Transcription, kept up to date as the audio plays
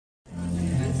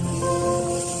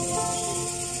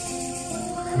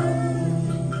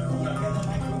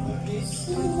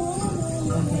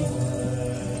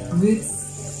Roots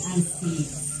and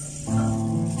seeds.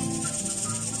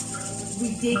 We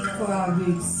dig for our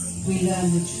roots, we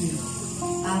learn the truth,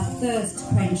 our thirst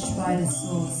quenched by the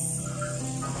source.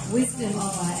 Wisdom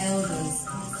of our elders,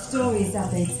 stories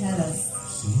that they tell us,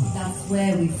 that's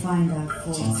where we find our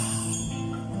force.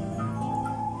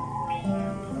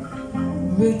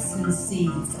 Roots and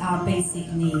seeds, our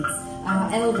basic needs,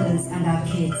 our elders and our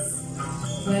kids.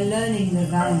 We're learning the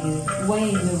value,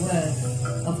 weighing the worth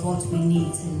of what we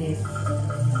need to live.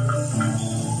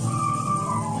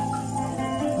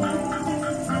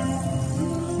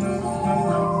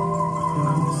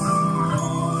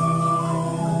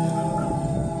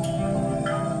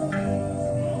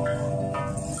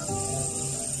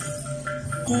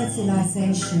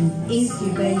 Fertilization,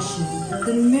 incubation,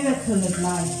 the miracle of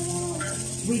life.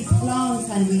 We plant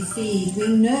and we feed, we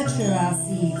nurture our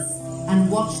seeds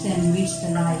and watch them reach the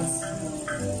light.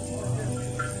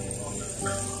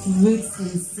 Roots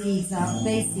and seeds, our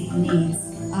basic needs,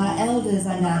 our elders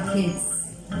and our kids.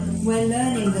 We're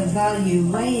learning the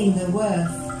value, weighing the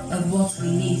worth of what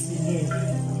we need to live.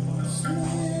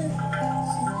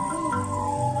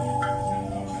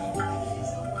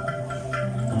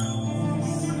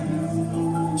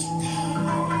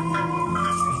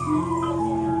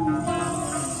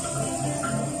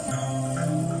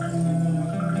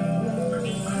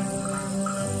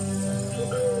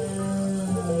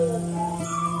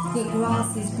 The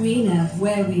grass is greener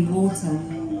where we water,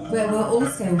 where we're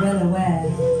also well aware.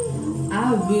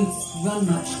 Our roots run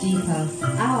much deeper,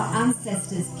 our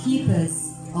ancestors'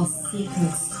 keepers of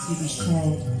secrets to be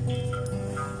shared.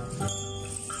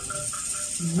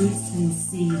 Roots and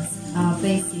seeds, our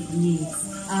basic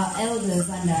needs, our elders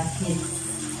and our kids.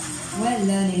 We're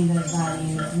learning the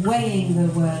value, weighing the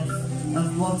worth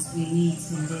of what we need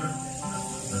to live.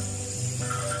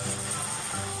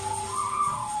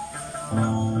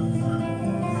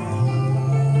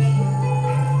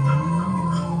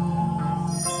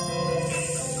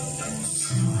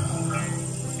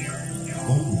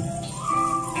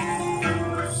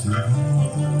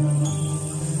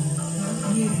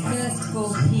 You thirst for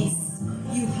peace,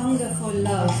 you hunger for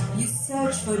love, you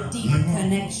search for deep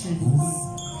connections.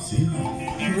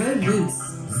 Grow roots,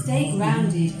 stay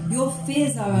grounded, your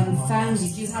fears are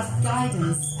unfounded, you have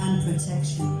guidance and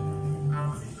protection.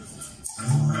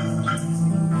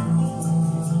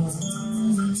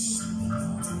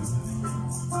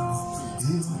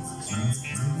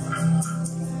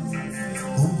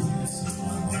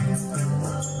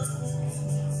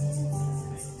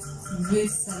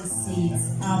 Roots and seeds,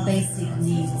 our basic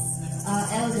needs, our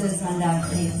elders and our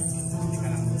kids.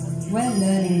 We're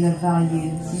learning the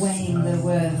value, weighing the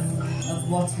worth of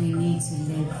what we need to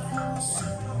live.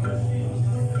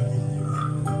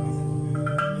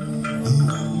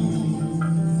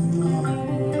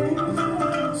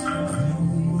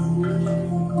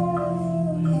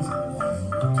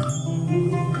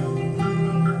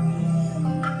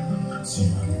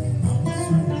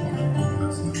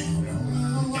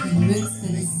 Roots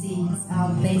and seeds, our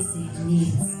basic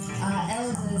needs, our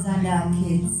elders and our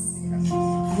kids.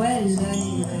 We're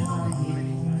learning the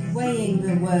value, weighing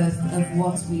the worth of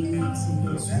what we need to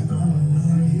live.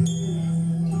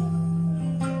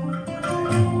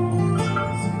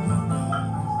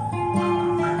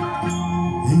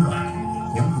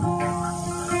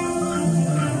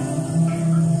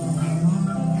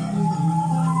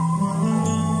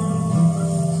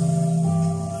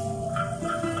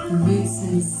 Roots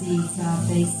and seeds, our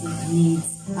basic needs,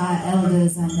 our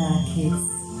elders and our kids.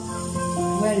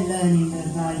 We're learning the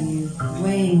value,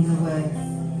 weighing the worth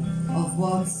of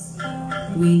what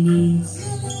we need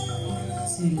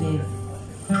to live.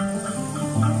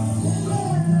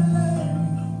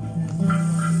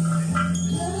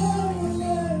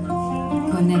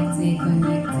 Konnekte,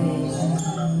 konnekte,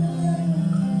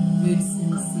 roots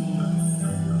and seeds.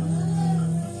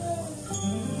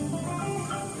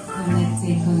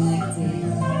 Konnekte, konnekte,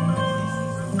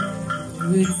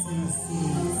 roots and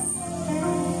seeds.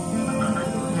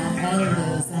 Our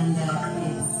elders and our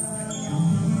kids.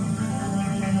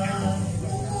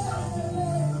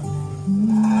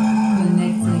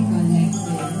 Konnekte,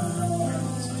 konnekte,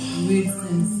 roots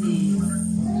and seeds.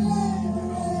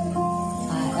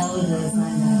 Our elders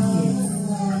and our kids.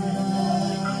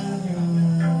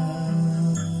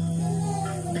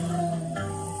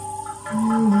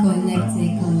 Konnekte,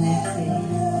 konnekte,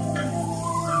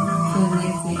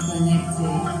 konnekte, konnekte,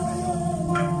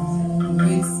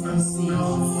 roots and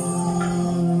seeds,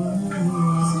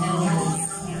 elders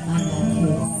and our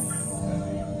kids.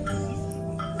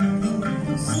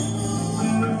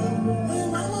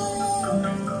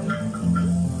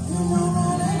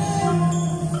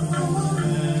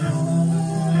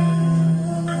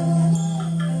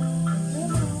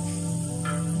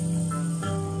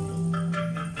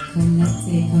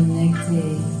 Konnekte, konnekte.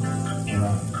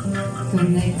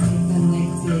 Konnekte,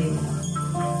 konnekte.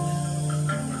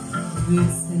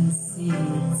 Roots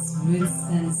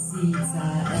and seeds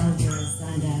are elders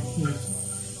and our kids.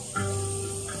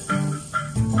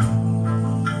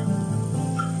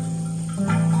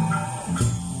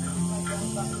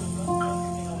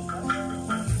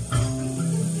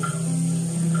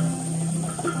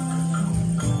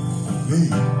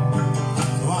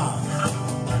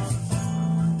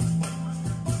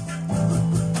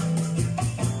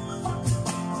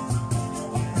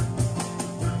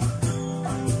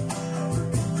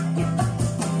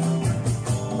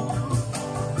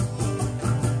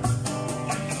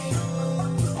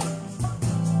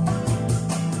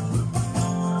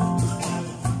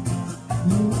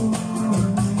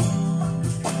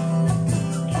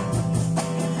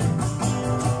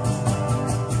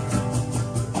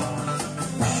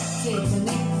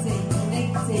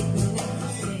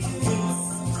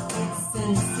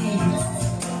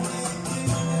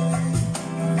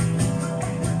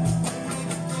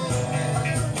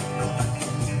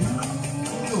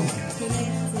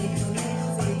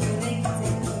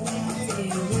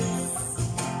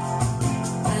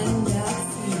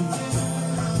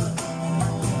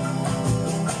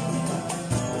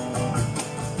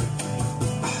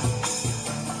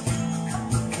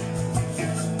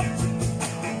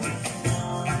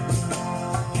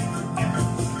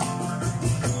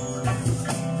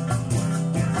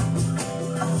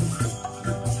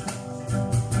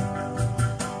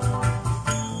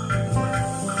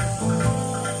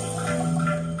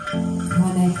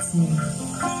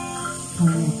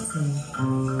 Connecting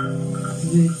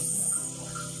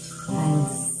roots and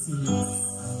seeds.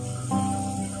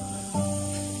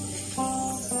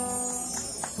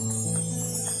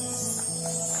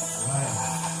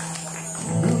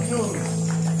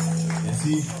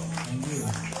 Merci.